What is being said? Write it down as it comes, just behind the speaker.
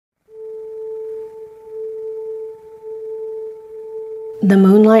The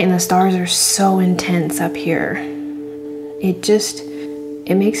moonlight and the stars are so intense up here.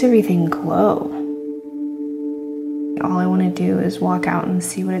 It makes everything glow. All I want to do is walk out and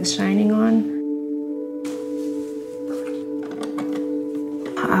see what it's shining on.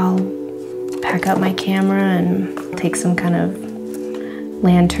 I'll pack up my camera and take some kind of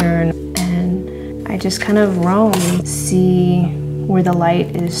lantern, and I just kind of roam, see where the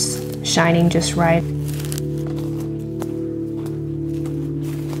light is shining just right.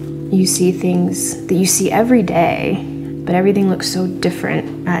 You see things that you see every day, but everything looks so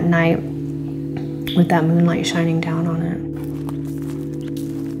different at night with that moonlight shining down on it.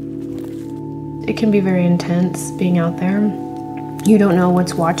 It can be very intense being out there. You don't know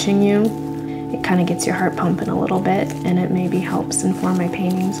what's watching you. It kind of gets your heart pumping a little bit, and it maybe helps inform my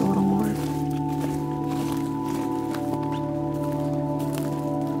paintings a little more.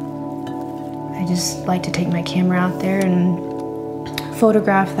 I just like to take my camera out there and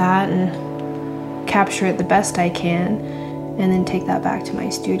photograph that and capture it the best I can, and then take that back to my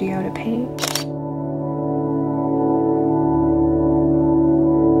studio to paint.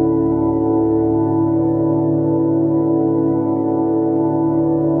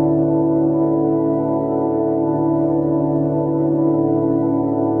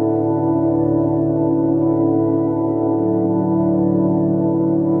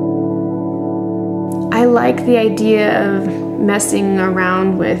 I like the idea of messing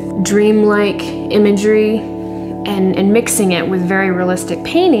around with dreamlike imagery and mixing it with very realistic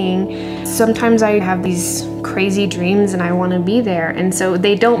painting. Sometimes I have these crazy dreams and I want to be there, and so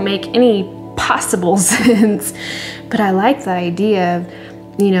they don't make any possible sense. But I like the idea of,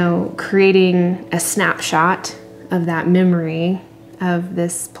 you know, creating a snapshot of that memory of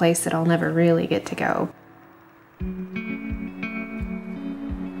this place that I'll never really get to go.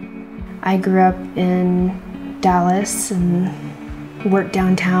 I grew up in Dallas and worked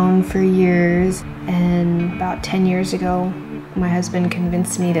downtown for years, and about 10 years ago my husband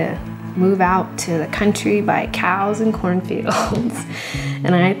convinced me to move out to the country, buy cows and cornfields,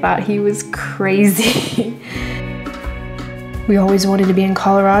 and I thought he was crazy. We always wanted to be in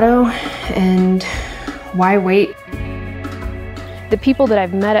Colorado, and why wait? The people that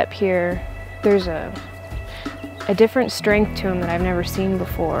I've met up here, there's a different strength to them that I've never seen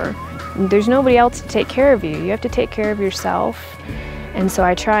before. There's nobody else to take care of you. You have to take care of yourself. And so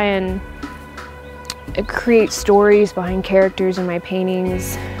I try and create stories behind characters in my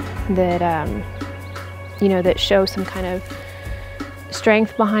paintings that, you know, that show some kind of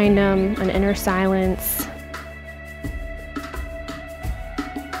strength behind them, an inner silence.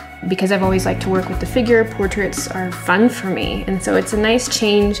 Because I've always liked to work with the figure, portraits are fun for me. And so it's a nice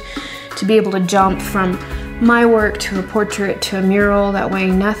change to be able to jump from my work to a portrait to a mural. That way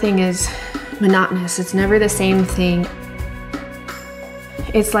nothing is monotonous. It's never the same thing.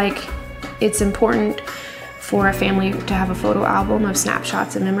 It's like, it's important for a family to have a photo album of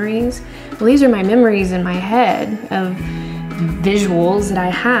snapshots and memories. Well, these are my memories in my head of visuals that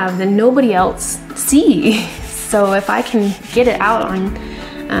I have that nobody else sees. So if I can get it out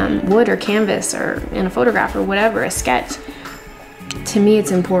on wood or canvas or in a photograph or whatever, a sketch, to me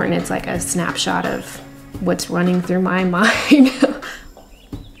it's important. It's like a snapshot of what's running through my mind.